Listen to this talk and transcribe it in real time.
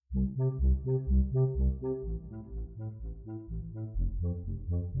Hey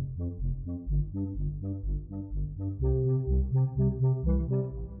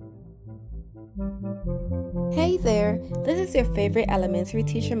there, this is your favorite elementary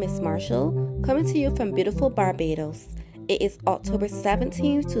teacher, Miss Marshall, coming to you from beautiful Barbados. It is October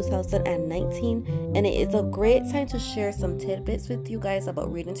 17th, 2019, and it is a great time to share some tidbits with you guys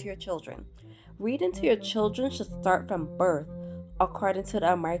about reading to your children. Reading to your children should start from birth, according to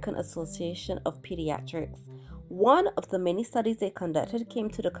the American Association of Pediatrics. One of the many studies they conducted came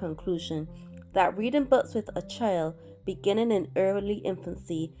to the conclusion that reading books with a child beginning in early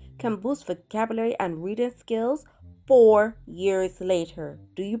infancy can boost vocabulary and reading skills 4 years later.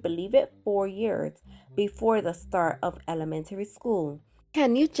 Do you believe it? 4 years before the start of elementary school.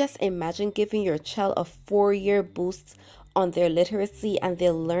 Can you just imagine giving your child a 4-year boost on their literacy and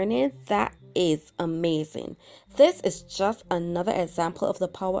their learning? That is amazing. This is just another example of the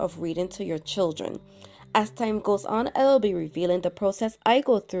power of reading to your children. As time goes on, I will be revealing the process I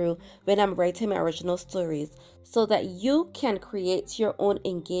go through when I'm writing my original stories so that you can create your own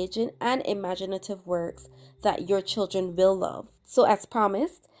engaging and imaginative works that your children will love. So as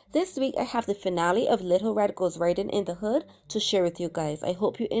promised, this week I have the finale of Little Red Goes Riding in the Hood to share with you guys. I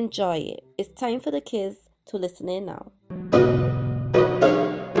hope you enjoy it. It's time for the kids to listen in now.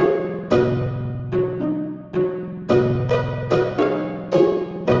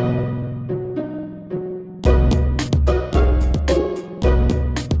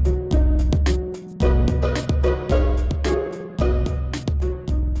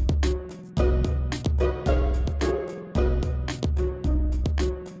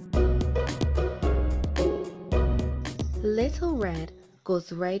 Little Red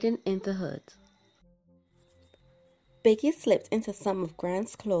Goes Riding in the Hood. Biggie slipped into some of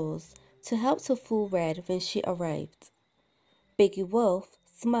Grant's clothes to help to fool Red when she arrived. Biggie Wolf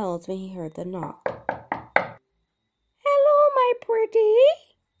smiled when he heard the knock. "Hello, my pretty,"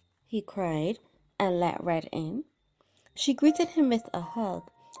 he cried and let Red in. She greeted him with a hug.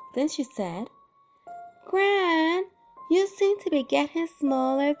 Then she said, "Gran, you seem to be getting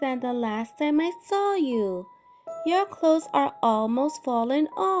smaller than the last time I saw you. Your clothes are almost falling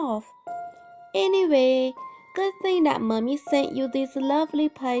off. Anyway, good thing that Mommy sent you these lovely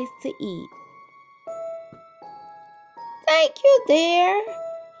pies to eat." "Thank you, dear.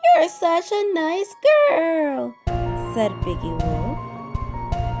 You're such a nice girl," said Biggie Wolf.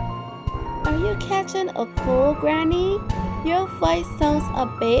 "Are you catching a cold, Granny? Your voice sounds a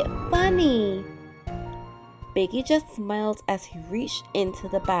bit funny." Biggie just smiled as he reached into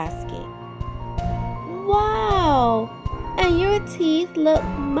the basket. "Wow, and your teeth look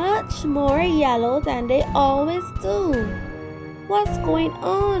much more yellow than they always do. What's going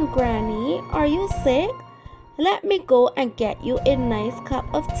on, Granny? Are you sick? Let me go and get you a nice cup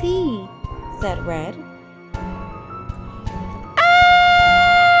of tea," said Red.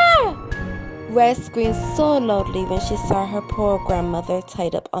 "Ah!" Red screamed so loudly when she saw her poor grandmother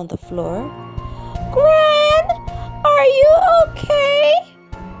tied up on the floor. "Gran, are you okay?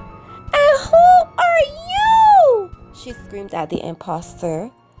 And who are you?" she screamed at the imposter.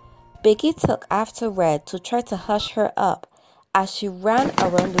 Biggie took after Red to try to hush her up as she ran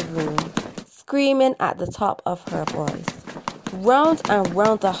around the room, screaming at the top of her voice. Round and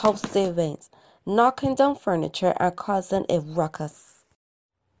round the house they went, knocking down furniture and causing a ruckus.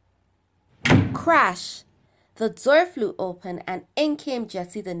 Crash! The door flew open and in came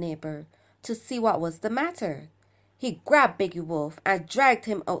Jesse the neighbor to see what was the matter. He grabbed Biggie Wolf and dragged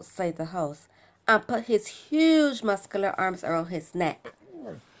him outside the house and put his huge muscular arms around his neck.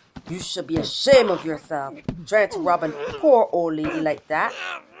 "You should be ashamed of yourself, trying to rob a poor old lady like that.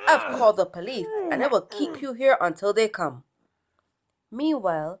 I've called the police and they will keep you here until they come."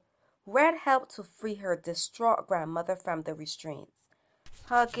 Meanwhile, Red helped to free her distraught grandmother from the restraints,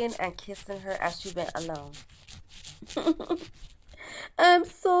 hugging and kissing her as she went along. "I'm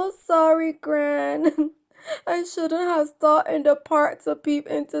so sorry, Gran. I shouldn't have stopped in the park to peep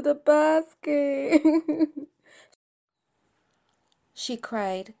into the basket," she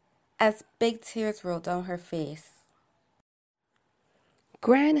cried as big tears rolled down her face.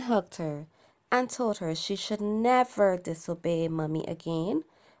 Gran hugged her and told her she should never disobey Mommy again,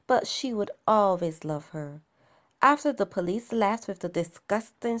 but she would always love her. After the police left with the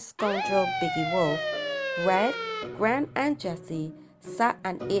disgusting scoundrel Biggie Wolf, Red, Gran, and Jesse sat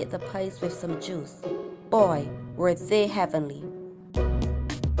and ate the pies with some juice. Boy, were they heavenly.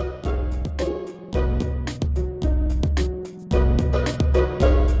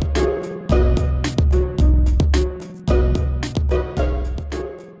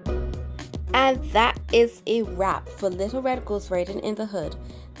 And that is a wrap for Little Red Ghost Riding in the Hood.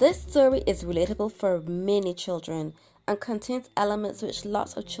 This story is relatable for many children and contains elements which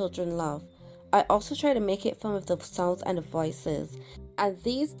lots of children love. I also try to make it fun with the sounds and the voices, and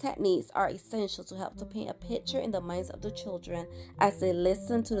these techniques are essential to help to paint a picture in the minds of the children as they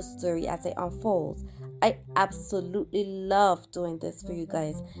listen to the story as it unfolds. I absolutely love doing this for you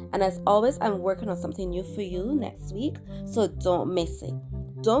guys, and as always, I'm working on something new for you next week, so don't miss it.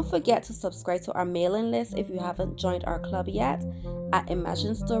 Don't forget to subscribe to our mailing list if you haven't joined our club yet at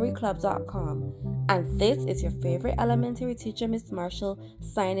imaginestoryclub.com. And this is your favorite elementary teacher, Miss Marshall,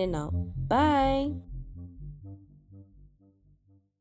 signing out. Bye!